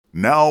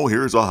Now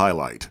here's a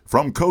highlight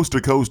from Coast to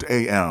Coast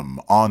AM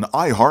on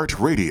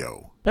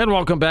iHeartRadio. And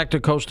welcome back to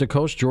Coast.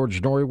 George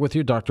Norrie with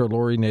you. Dr.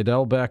 Lori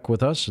Nadel back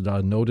with us,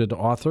 a noted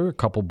author. A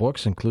couple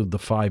books include The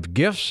 5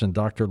 Gifts and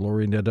Dr.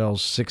 Lori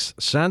Nadel's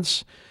Sixth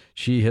Sense.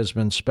 She has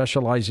been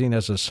specializing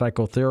as a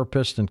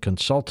psychotherapist and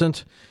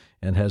consultant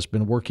and has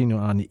been working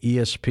on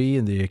ESP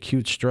and the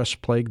acute stress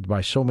plagued by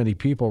so many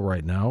people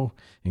right now,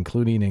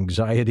 including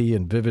anxiety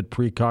and vivid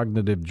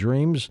precognitive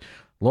dreams.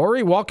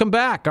 Lori, welcome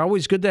back.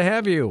 Always good to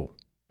have you.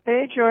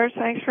 Hey, George.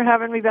 Thanks for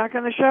having me back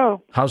on the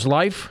show. How's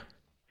life?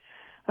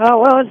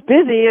 Well, it's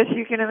busy, as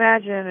you can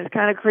imagine. It's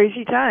kind of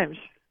crazy times.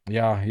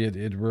 Yeah,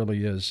 it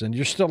really is. And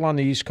you're still on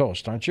the East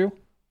Coast, aren't you?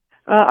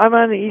 I'm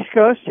on the East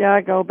Coast. Yeah,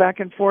 I go back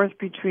and forth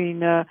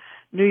between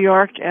New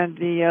York and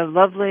the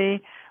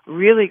lovely,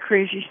 really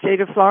crazy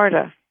state of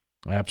Florida.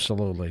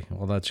 Absolutely.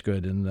 Well, that's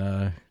good.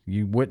 And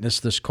you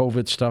witnessed this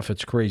COVID stuff.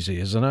 It's crazy,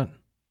 isn't it?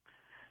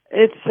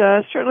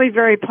 It's certainly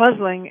very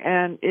puzzling,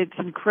 and it's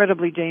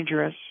incredibly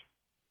dangerous.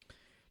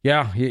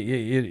 Yeah,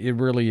 it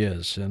really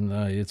is, and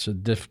it's a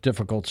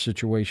difficult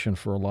situation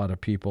for a lot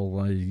of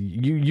people.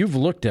 You've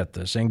looked at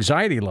this.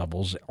 Anxiety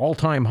levels,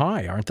 all-time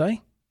high, aren't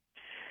they?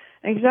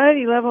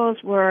 Anxiety levels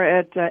were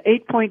at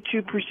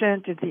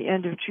 8.2% at the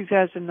end of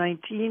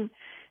 2019,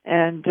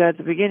 and at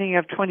the beginning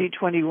of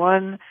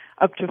 2021,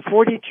 up to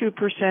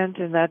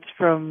 42%, and that's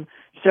from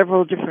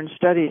several different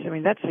studies. I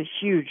mean, that's a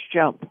huge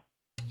jump.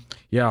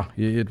 Yeah,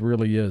 it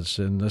really is.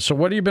 And so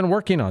what have you been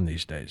working on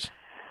these days?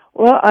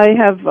 Well, I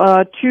have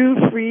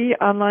 2 free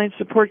online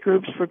support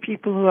groups for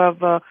people who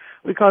have,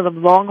 we call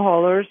them long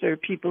haulers. They're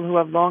people who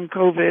have long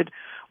COVID.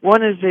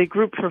 One is a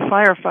group for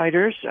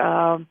firefighters,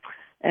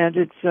 and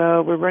it's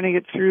we're running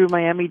it through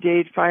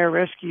Miami-Dade Fire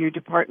Rescue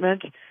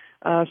Department.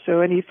 So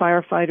any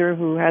firefighter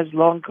who has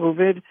long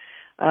COVID,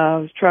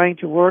 is trying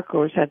to work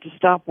or has had to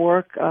stop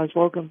work, is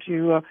welcome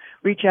to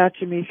reach out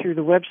to me through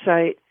the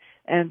website.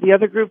 And the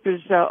other group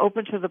is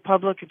open to the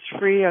public. It's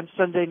free on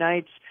Sunday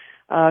nights.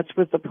 It's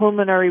with the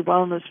Pulmonary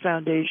Wellness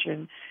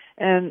Foundation.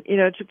 And,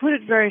 to put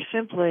it very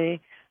simply,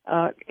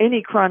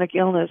 any chronic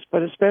illness,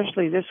 but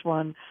especially this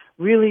one,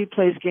 really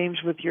plays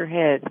games with your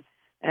head.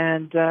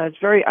 And it's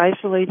very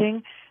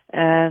isolating.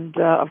 And,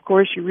 of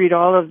course, you read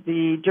all of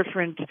the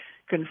different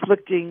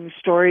conflicting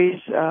stories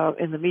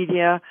in the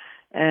media.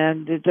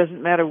 And it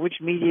doesn't matter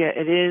which media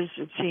it is.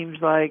 It seems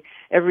like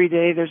every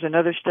day there's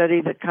another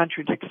study that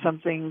contradicts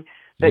something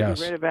that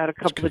you read about a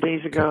couple of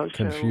days ago.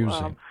 Confusing.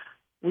 So,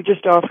 we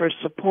just offer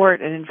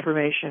support and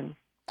information.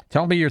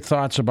 Tell me your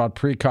thoughts about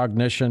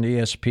precognition,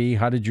 ESP.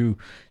 How did you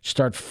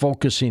start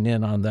focusing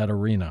in on that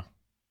arena?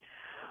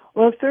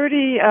 Well, 30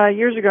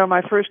 years ago,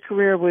 my first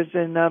career was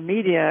in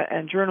media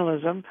and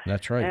journalism.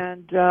 That's right.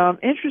 And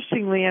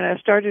interestingly, I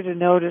started to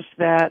notice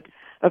that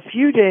a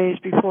few days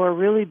before a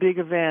really big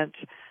event,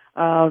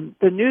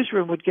 the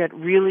newsroom would get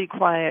really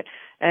quiet.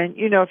 And,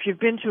 if you've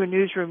been to a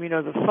newsroom,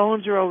 the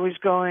phones are always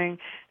going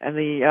and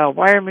the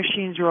wire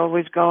machines are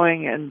always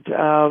going. And,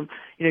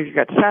 you've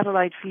got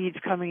satellite feeds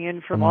coming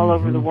in from all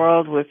over the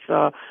world with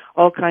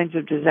all kinds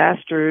of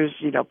disasters,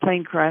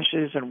 plane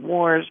crashes and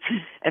wars.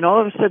 And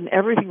all of a sudden,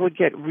 everything would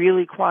get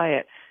really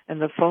quiet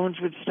and the phones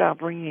would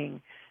stop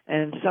ringing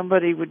and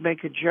somebody would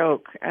make a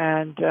joke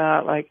and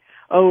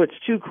oh, it's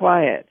too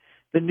quiet.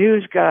 The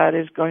news god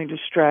is going to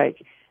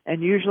strike.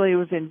 And usually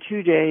within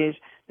 2 days,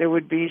 there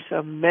would be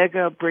some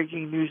mega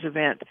breaking news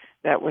event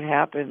that would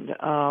happen,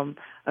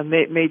 a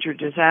major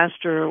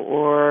disaster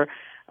or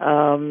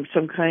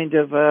some kind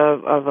of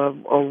a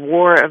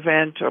war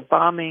event or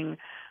bombing.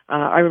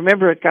 I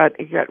remember it got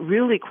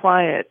really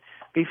quiet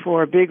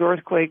before a big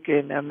earthquake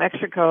in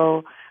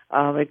Mexico.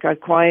 It got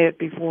quiet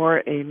before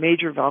a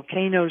major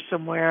volcano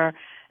somewhere.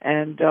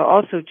 And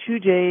also 2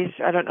 days,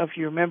 I don't know if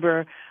you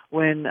remember,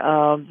 when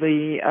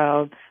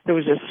there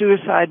was a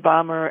suicide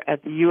bomber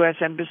at the U.S.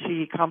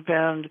 Embassy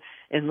compound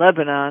in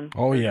Lebanon.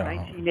 Oh, yeah. In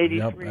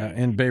 1983. Yep.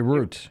 In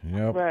Beirut.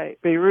 Yep.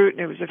 Right, Beirut.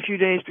 And it was a few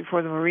days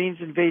before the Marines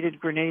invaded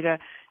Grenada.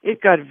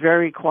 It got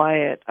very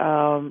quiet.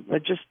 I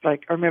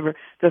remember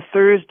the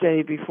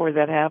Thursday before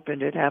that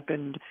happened. It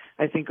happened,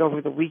 I think,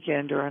 over the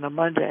weekend or on a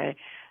Monday.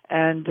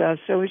 And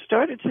so we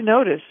started to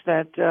notice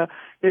that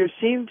there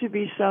seemed to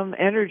be some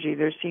energy.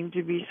 There seemed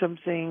to be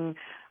something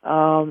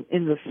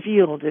in the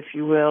field, if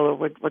you will, or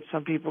what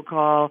some people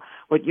call,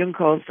 what Jung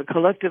calls the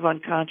collective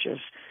unconscious.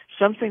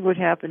 Something would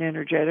happen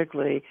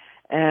energetically,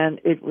 and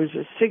it was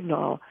a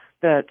signal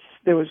that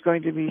there was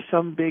going to be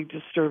some big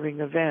disturbing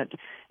event.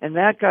 And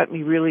that got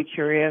me really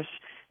curious,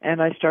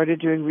 and I started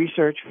doing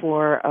research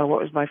for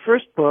what was my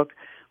first book,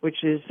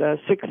 which is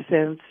Sixth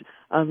Sense,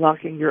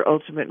 Unlocking Your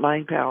Ultimate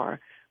Mind Power,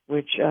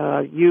 which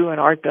you and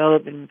Art Bell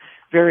have been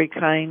very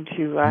kind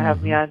to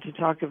have me on to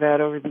talk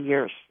about over the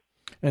years.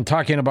 And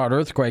talking about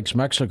earthquakes,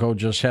 Mexico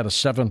just had a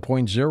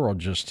 7.0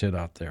 just hit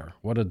out there.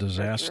 What a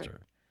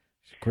disaster.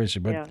 It's crazy.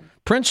 But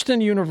Princeton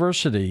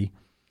University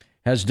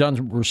has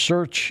done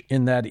research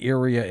in that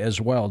area as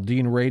well,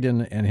 Dean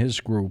Radin and his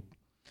group,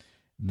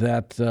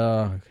 that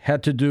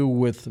had to do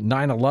with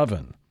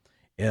 9/11.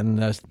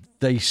 And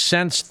they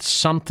sensed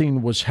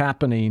something was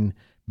happening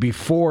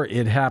before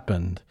it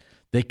happened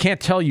They can't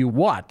tell you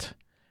what,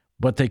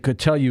 but they could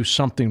tell you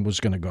something was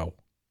going to go.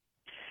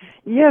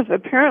 Yes,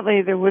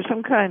 apparently there was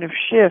some kind of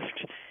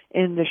shift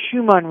in the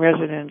Schumann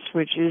resonance,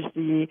 which is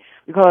we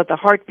call it the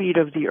heartbeat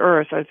of the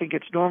Earth. I think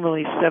it's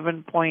normally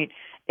 7.8.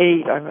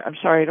 I'm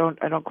sorry, I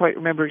don't quite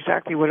remember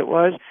exactly what it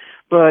was,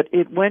 but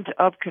it went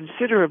up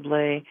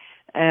considerably,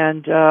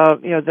 and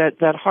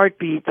that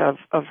heartbeat of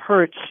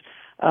hertz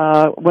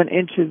went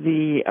into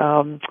the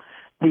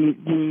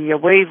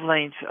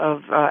wavelength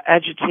of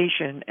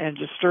agitation and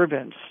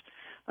disturbance.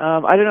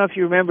 I don't know if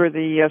you remember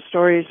the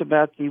stories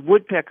about the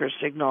woodpecker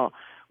signal,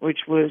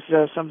 which was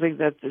something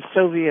that the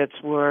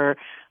Soviets were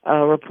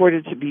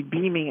reported to be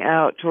beaming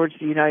out towards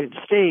the United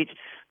States,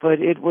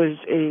 but it was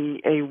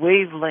a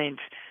wavelength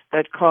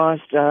that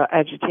caused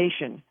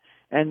agitation.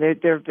 And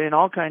there have been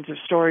all kinds of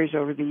stories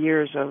over the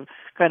years of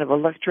kind of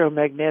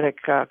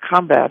electromagnetic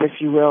combat,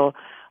 if you will,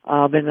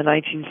 in the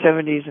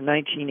 1970s and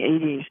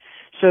 1980s.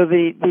 So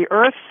the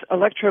Earth's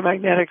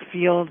electromagnetic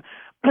field,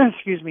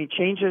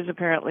 changes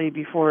apparently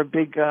before a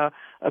big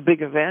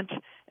event,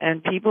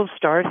 and people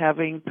start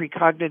having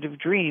precognitive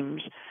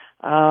dreams,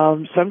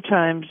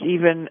 sometimes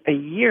even a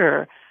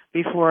year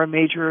before a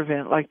major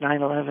event like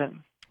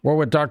 9/11. We're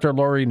with Dr.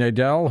 Lori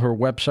Nadel. Her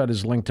website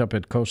is linked up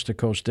at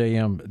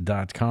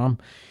coasttocoastam.com.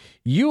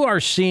 You are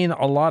seeing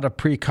a lot of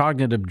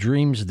precognitive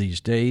dreams these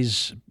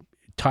days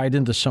tied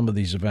into some of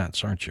these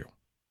events, aren't you?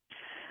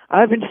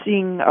 I've been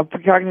seeing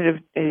precognitive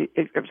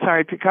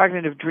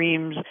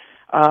dreams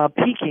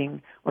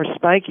peaking or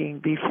spiking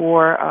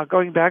before,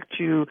 going back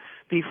to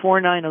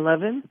before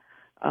 9/11,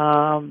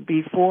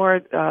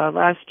 before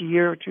last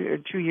year,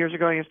 2 years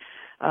ago, I guess,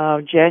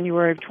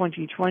 January of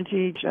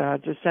 2020,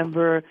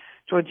 December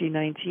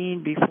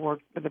 2019, before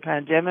the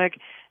pandemic,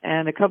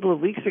 and a couple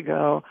of weeks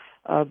ago,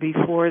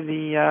 before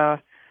the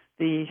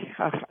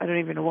I don't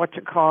even know what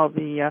to call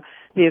the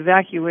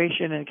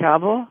evacuation in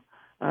Kabul.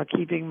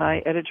 Keeping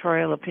my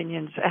editorial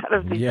opinions out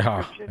of the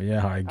description.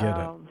 Yeah, I get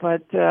it.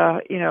 But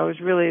it was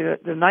really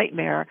the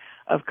nightmare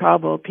of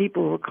Kabul.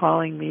 People were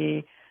calling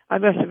me. I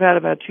must have had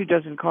about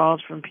 24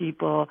 calls from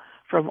people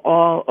from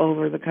all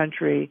over the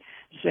country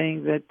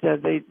saying that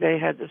they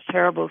had this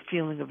terrible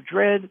feeling of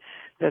dread,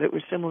 that it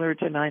was similar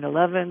to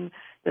 9/11,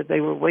 that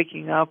they were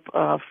waking up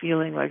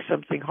feeling like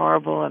something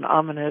horrible and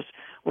ominous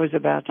was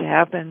about to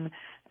happen,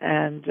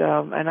 and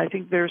I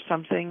think there's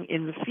something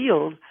in the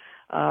field.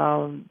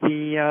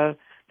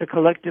 The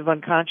collective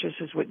unconscious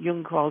is what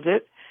Jung called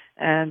it,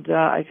 and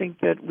I think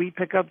that we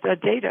pick up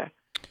that data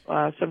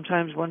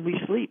sometimes when we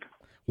sleep.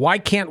 Why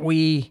can't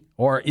we,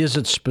 or is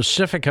it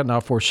specific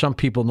enough where some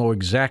people know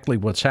exactly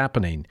what's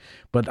happening?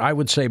 But I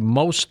would say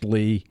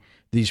mostly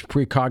these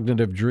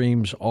precognitive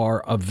dreams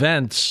are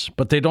events,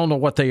 but they don't know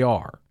what they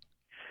are.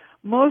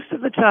 Most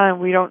of the time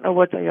we don't know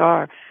what they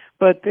are,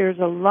 but there's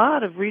a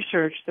lot of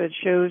research that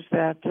shows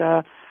that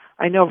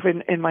I know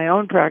in my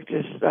own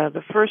practice,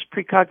 the first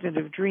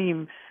precognitive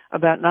dream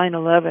about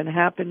 9/11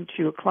 happened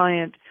to a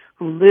client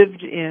who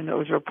lived it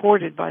was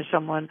reported by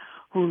someone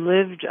who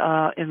lived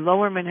in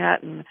Lower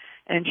Manhattan,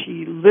 and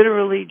she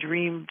literally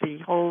dreamed the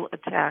whole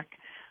attack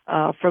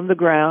from the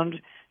ground.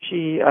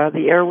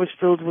 The air was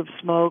filled with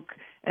smoke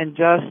and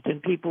dust,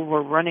 and people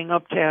were running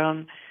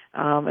uptown,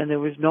 and there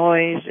was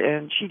noise,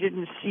 and she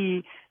didn't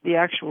see the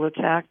actual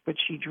attack, but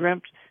she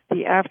dreamt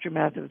the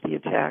aftermath of the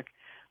attack.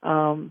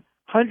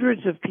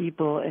 Hundreds of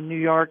people in New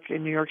York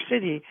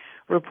City,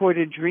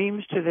 reported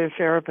dreams to their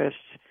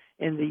therapists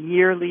in the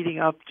year leading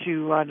up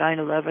to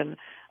 9/11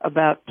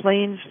 about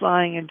planes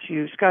flying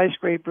into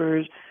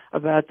skyscrapers,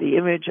 about the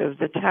image of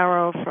the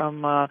tarot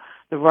from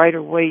the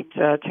Rider-Waite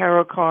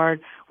tarot card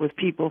with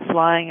people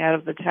flying out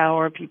of the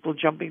tower, people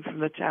jumping from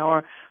the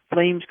tower,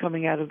 flames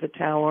coming out of the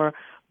tower,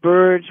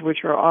 birds,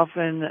 which are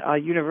often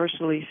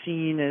universally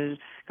seen as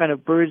kind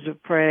of birds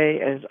of prey,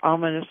 as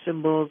ominous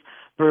symbols,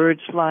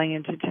 birds flying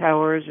into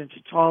towers, into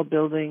tall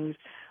buildings.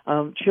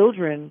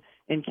 Children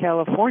in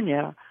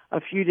California, a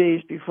few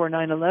days before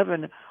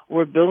 9/11,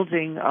 were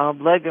building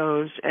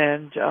Legos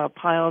and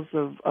piles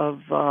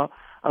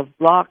of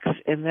blocks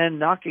and then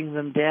knocking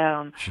them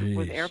down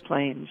with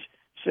airplanes.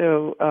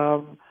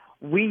 So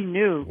we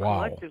knew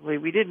collectively.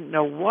 We didn't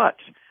know what,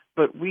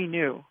 but we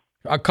knew.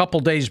 A couple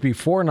days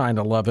before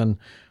 9/11,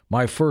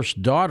 my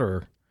first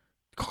daughter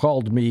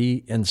called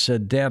me and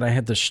said, "Dad, I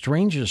had the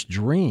strangest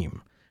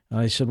dream." And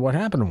I said, "What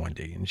happened,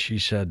 Wendy?" And she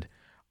said,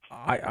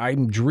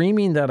 I'm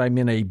dreaming that I'm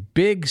in a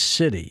big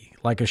city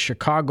like a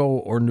Chicago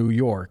or New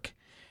York,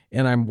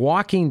 and I'm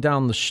walking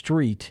down the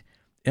street,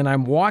 and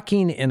I'm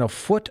walking in a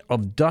foot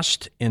of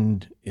dust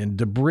and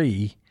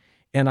debris,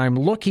 and I'm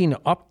looking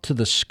up to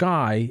the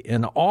sky,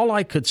 and all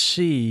I could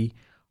see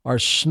are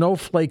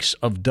snowflakes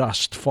of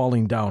dust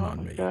falling down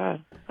on me.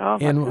 God.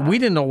 And we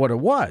didn't know what it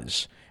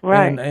was.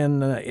 Right.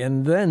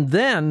 And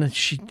then a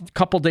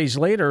couple days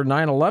later,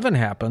 9/11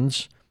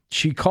 happens.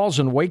 She calls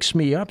and wakes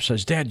me up,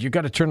 says, "Dad, you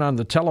got to turn on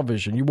the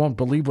television. You won't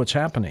believe what's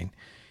happening."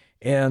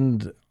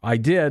 And I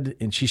did,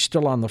 and she's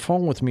still on the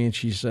phone with me, and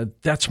she said,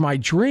 "That's my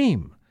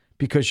dream,"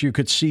 because you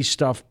could see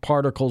stuff,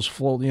 particles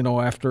float,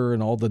 after,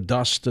 and all the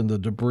dust and the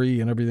debris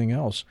and everything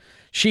else.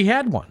 She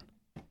had one.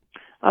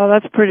 Oh,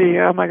 that's pretty.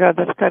 Oh my God,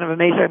 that's kind of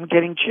amazing. I'm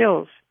getting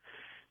chills.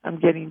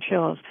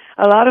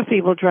 A lot of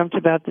people dreamt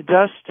about the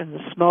dust and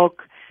the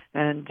smoke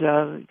and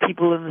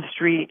people in the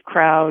street,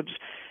 crowds,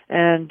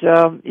 and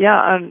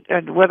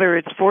and whether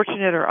it's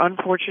fortunate or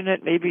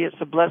unfortunate, maybe it's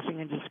a blessing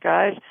in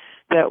disguise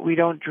that we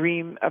don't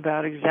dream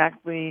about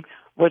exactly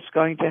what's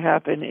going to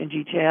happen in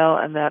detail,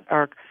 and that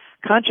our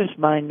conscious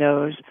mind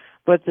knows,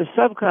 but the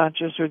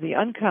subconscious or the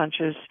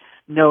unconscious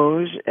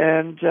knows,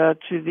 and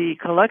to the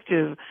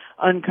collective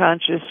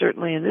unconscious,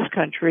 certainly in this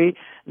country,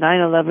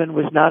 9/11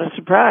 was not a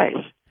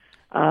surprise.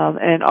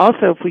 And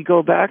also, if we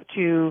go back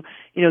to,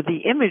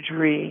 the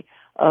imagery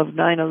of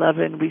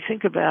 9/11, we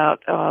think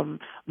about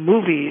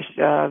movies.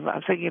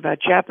 I'm thinking about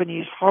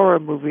Japanese horror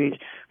movies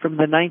from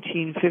the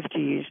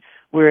 1950s,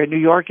 where New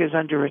York is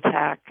under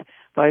attack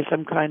by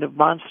some kind of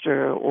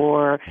monster,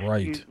 or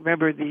Right. you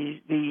remember the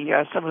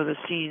some of the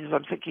scenes.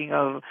 I'm thinking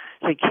of,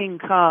 say, King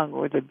Kong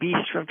or the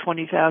Beast from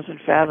 20,000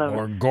 Fathoms, Or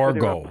where there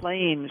Gorgo. are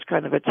planes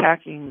kind of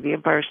attacking the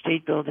Empire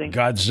State Building.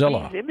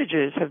 Godzilla. These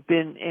images have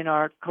been in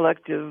our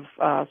collective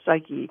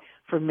psyche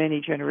for many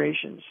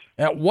generations.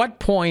 At what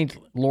point,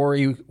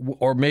 Lori,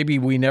 or maybe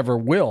we never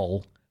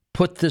will,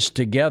 put this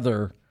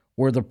together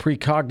where the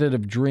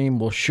precognitive dream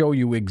will show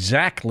you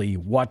exactly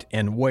what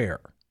and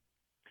where?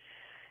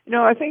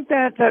 I think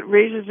that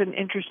raises an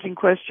interesting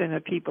question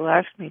that people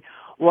ask me.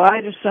 Why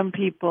are some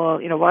people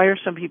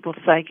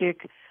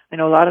psychic? I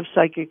know a lot of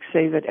psychics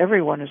say that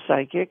everyone is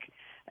psychic.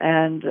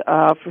 And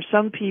for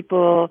some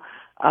people,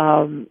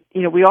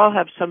 we all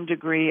have some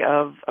degree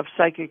of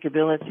psychic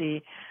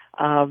ability.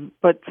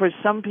 But for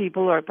some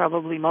people, or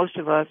probably most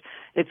of us,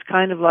 it's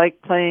kind of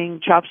like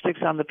playing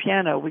chopsticks on the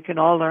piano. We can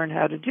all learn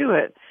how to do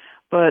it.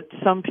 But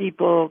some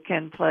people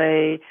can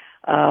play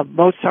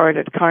Mozart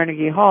at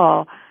Carnegie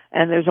Hall,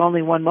 and there's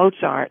only one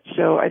Mozart.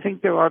 So I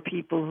think there are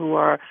people who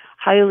are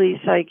highly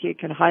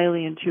psychic and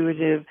highly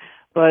intuitive,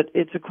 but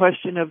it's a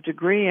question of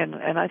degree, and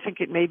I think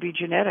it may be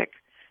genetic.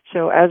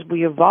 So as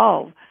we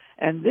evolve,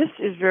 and this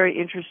is very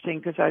interesting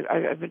because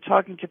I've been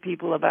talking to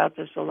people about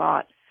this a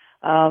lot.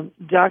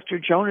 Dr.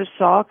 Jonas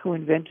Salk, who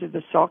invented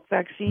the Salk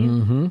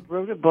vaccine,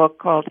 wrote a book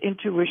called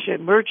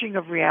Intuition, Merging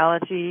of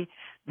Reality,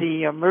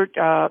 the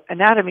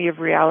Anatomy of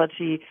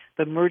Reality,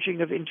 the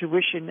Merging of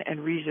Intuition and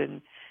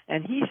Reason.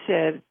 And he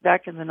said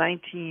back in the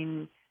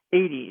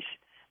 1980s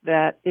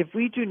that if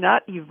we do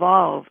not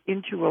evolve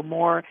into a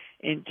more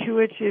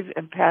intuitive,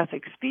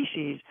 empathic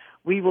species,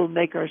 we will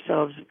make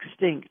ourselves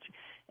extinct.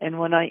 And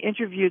when I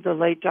interviewed the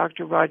late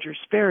Dr. Roger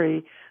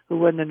Sperry, who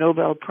won the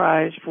Nobel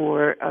Prize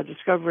for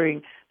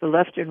discovering the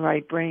left and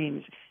right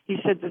brains, he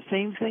said the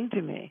same thing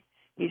to me.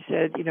 He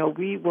said,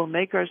 we will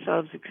make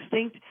ourselves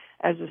extinct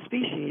as a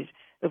species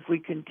if we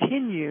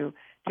continue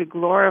to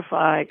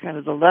glorify kind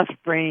of the left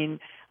brain,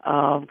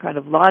 kind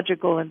of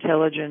logical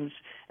intelligence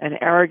and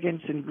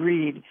arrogance and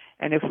greed.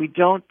 And if we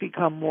don't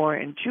become more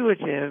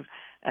intuitive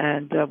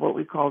and what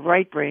we call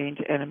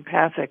right-brained and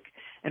empathic,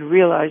 and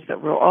realize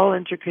that we're all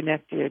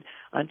interconnected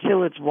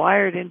until it's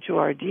wired into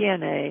our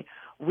DNA,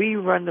 we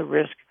run the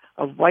risk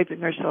of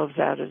wiping ourselves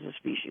out as a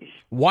species.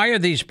 Why are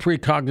these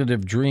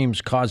precognitive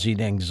dreams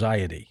causing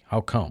anxiety?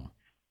 How come?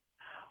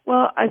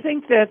 Well, I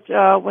think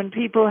that when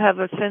people have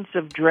a sense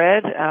of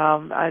dread,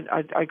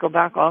 I go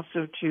back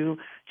also to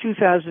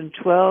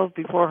 2012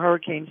 before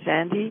Hurricane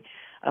Sandy.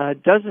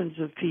 Dozens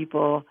of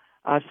people,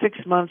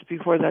 6 months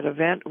before that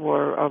event,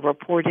 were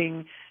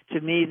reporting to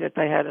me that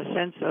they had a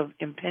sense of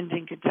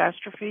impending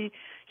catastrophe,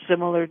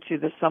 similar to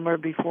the summer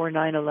before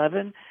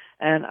 9/11.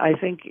 And I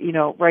think,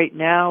 right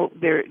now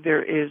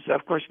there is,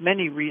 of course,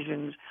 many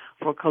reasons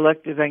for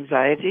collective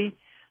anxiety.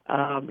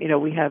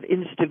 We have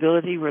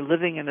instability. We're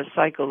living in a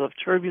cycle of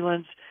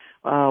turbulence.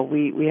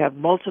 We have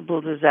multiple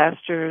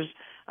disasters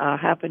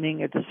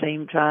happening at the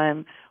same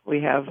time.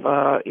 We have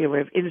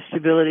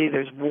instability.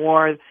 There's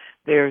war.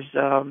 There's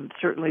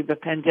certainly the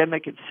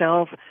pandemic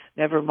itself.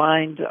 Never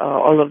mind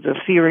all of the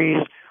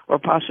theories or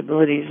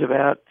possibilities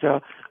about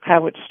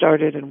how it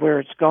started and where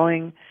it's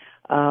going.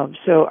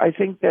 So I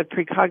think that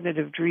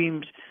precognitive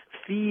dreams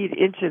feed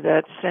into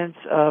that sense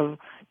of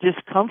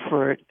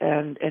discomfort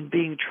and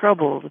being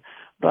troubled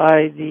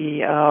by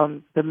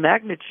the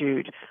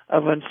magnitude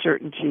of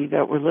uncertainty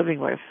that we're living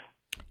with.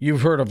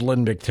 You've heard of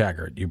Lynn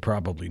McTaggart. You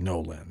probably know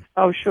Lynn.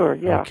 Oh, sure,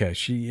 yeah. Okay,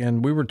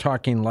 and we were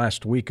talking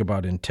last week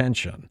about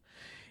intention,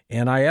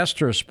 and I asked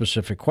her a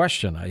specific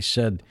question. I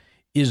said,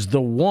 is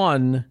the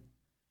one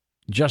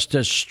just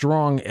as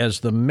strong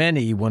as the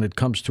many when it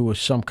comes to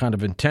some kind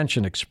of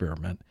intention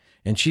experiment?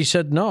 And she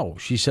said no.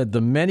 She said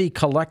the many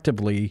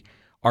collectively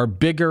are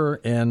bigger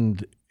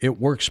and it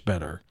works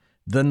better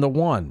than the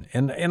one.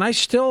 And I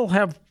still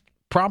have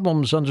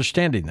problems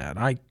understanding that.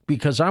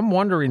 Because I'm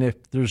wondering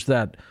if there's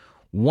that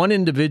one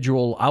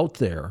individual out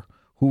there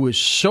who is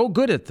so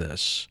good at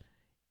this,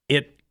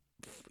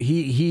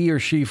 he or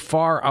she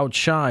far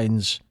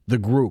outshines the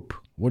group.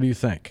 What do you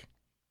think?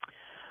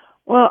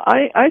 Well,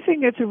 I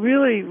think it's a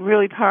really,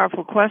 really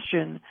powerful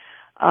question.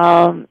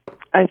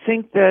 I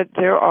think that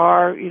there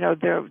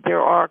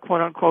are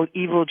quote unquote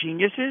evil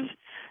geniuses.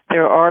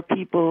 There are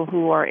people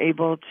who are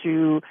able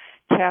to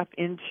tap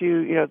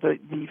into,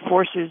 the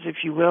forces,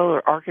 if you will,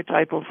 or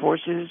archetypal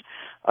forces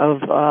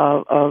of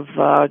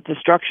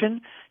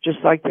destruction, just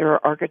like there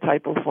are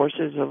archetypal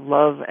forces of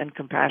love and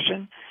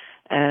compassion.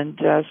 And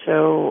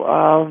so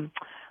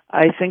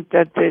I think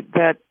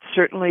that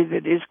certainly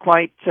that is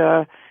quite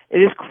it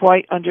is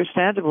quite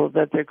understandable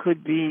that there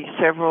could be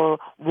several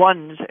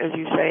ones, as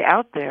you say,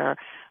 out there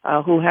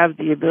who have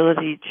the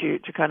ability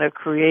to kind of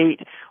create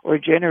or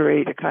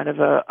generate a kind of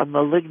a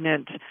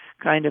malignant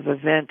kind of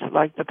event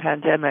like the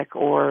pandemic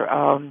or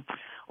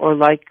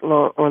like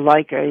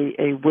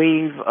a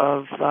wave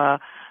of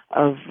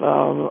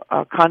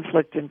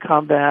conflict and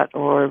combat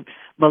or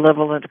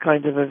malevolent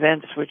kind of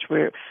events, which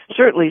we're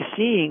certainly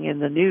seeing in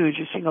the news.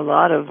 You're seeing a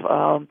lot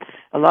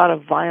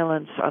of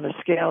violence on a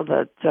scale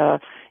that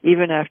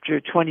even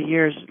after 20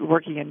 years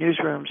working in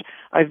newsrooms,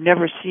 I've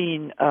never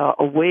seen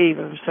a wave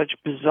of such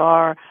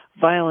bizarre,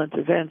 violent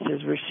events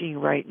as we're seeing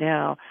right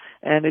now.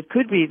 And it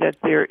could be that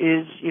there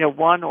is,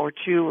 one or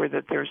two, or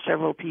that there are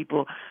several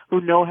people who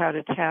know how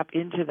to tap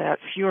into that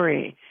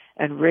fury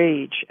and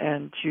rage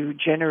and to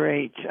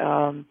generate,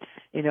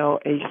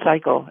 a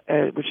cycle,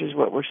 which is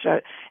what we're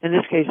set. In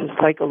this case, a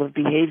cycle of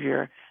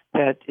behavior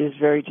that is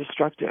very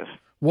destructive.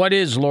 What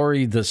is,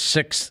 Lori, the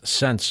sixth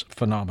sense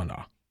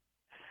phenomena?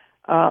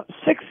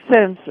 Sixth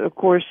sense, of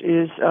course,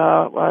 is,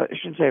 I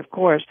shouldn't say of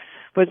course,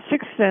 but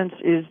sixth sense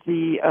is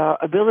the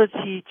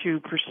ability to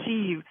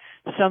perceive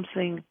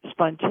something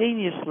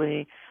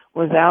spontaneously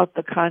without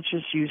the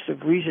conscious use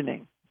of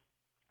reasoning.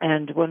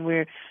 And when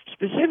we're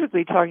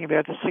specifically talking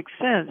about the sixth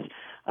sense,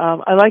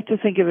 I like to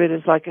think of it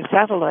as like a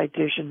satellite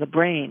dish in the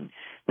brain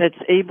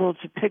that's able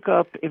to pick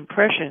up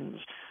impressions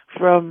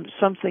from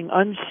something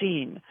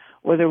unseen,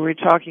 whether we're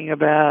talking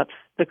about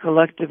the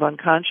collective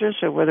unconscious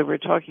or whether we're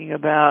talking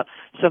about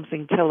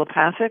something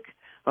telepathic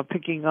or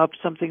picking up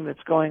something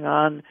that's going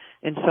on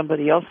in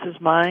somebody else's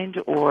mind,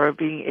 or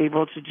being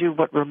able to do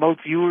what remote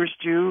viewers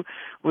do,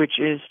 which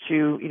is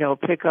to,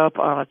 pick up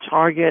on a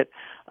target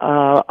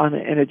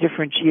in a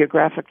different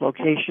geographic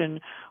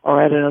location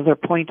or at another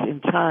point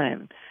in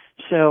time.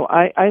 So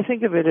I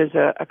think of it as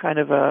a kind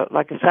of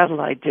like a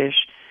satellite dish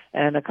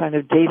and a kind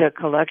of data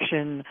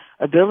collection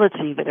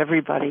ability that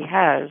everybody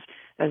has,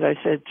 as I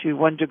said, to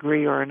one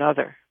degree or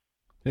another.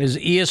 Does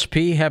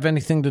ESP have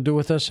anything to do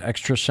with this,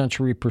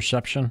 extrasensory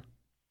perception?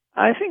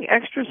 I think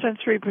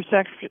extrasensory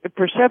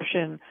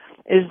perception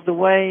is the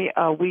way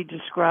we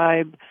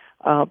describe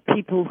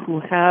people who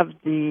have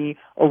the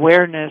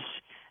awareness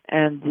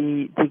and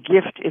the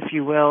gift, if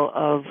you will,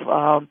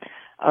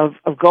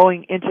 of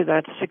going into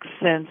that sixth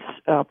sense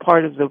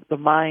part of the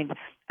mind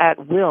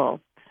at will,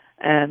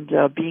 and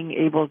being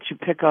able to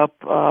pick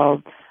up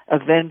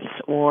events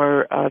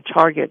or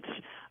targets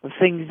of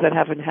things that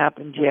haven't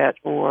happened yet,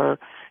 or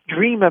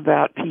dream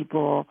about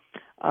people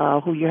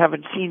who you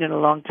haven't seen in a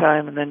long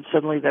time, and then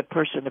suddenly that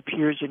person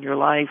appears in your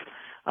life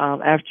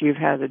after you've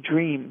had a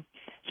dream.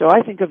 So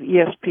I think of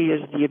ESP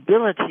as the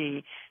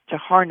ability to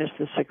harness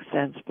the sixth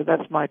sense, but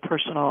that's my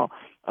personal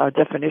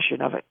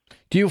definition of it.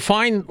 Do you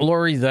find,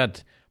 Lori,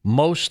 that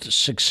most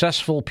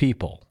successful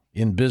people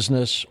in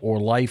business or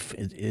life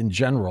in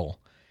general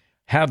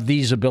have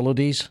these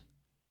abilities?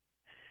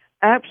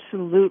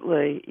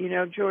 Absolutely.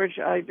 George,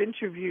 I've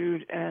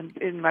interviewed, and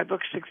in my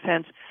book, Sixth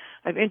Sense,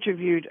 I've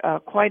interviewed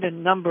quite a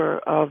number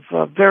of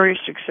very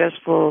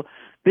successful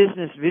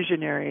business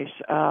visionaries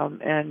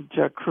and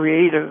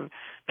creative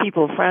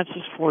people.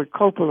 Francis Ford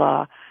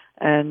Coppola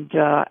and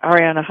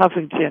Arianna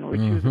Huffington were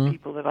two of the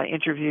people that I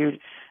interviewed,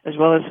 as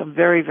well as some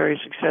very, very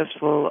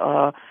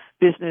successful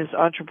business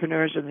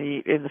entrepreneurs in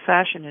the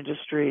fashion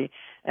industry.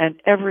 And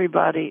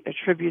everybody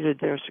attributed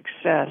their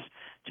success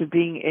to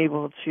being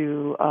able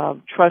to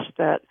trust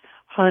that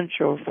hunch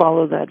or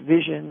follow that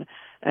vision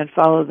and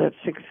follow that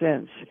sixth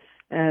sense.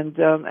 And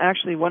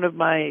actually, one of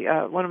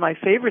my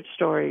favorite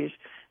stories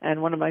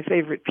and one of my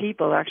favorite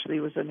people actually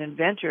was an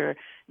inventor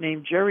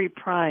named Jerry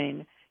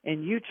Prine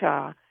in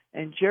Utah.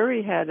 And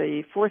Jerry had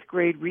a fourth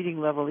grade reading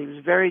level. He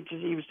was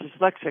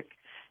dyslexic.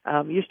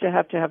 Used to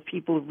have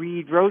people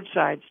read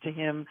roadsides to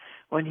him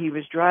when he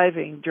was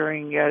driving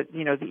during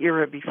the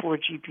era before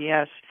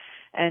GPS.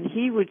 And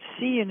he would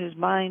see in his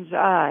mind's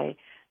eye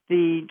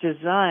the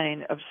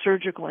design of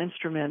surgical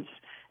instruments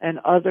and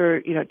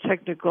other,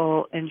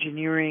 technical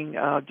engineering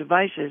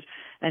devices.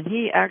 And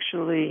he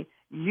actually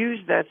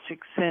used that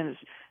sixth sense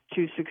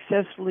to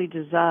successfully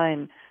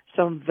design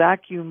some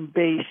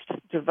vacuum-based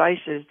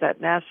devices that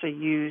NASA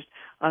used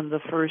on the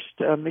first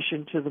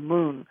mission to the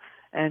moon.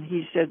 And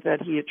he said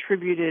that he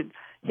attributed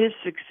his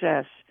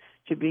success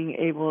to being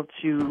able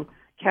to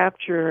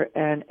capture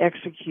and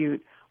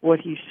execute what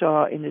he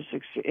saw in his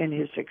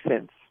sixth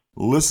sense.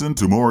 Listen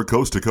to more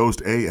Coast to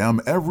Coast AM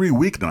every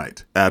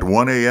weeknight at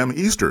 1 a.m.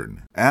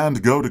 Eastern,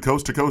 and go to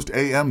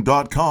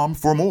coasttocoastam.com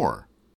for more.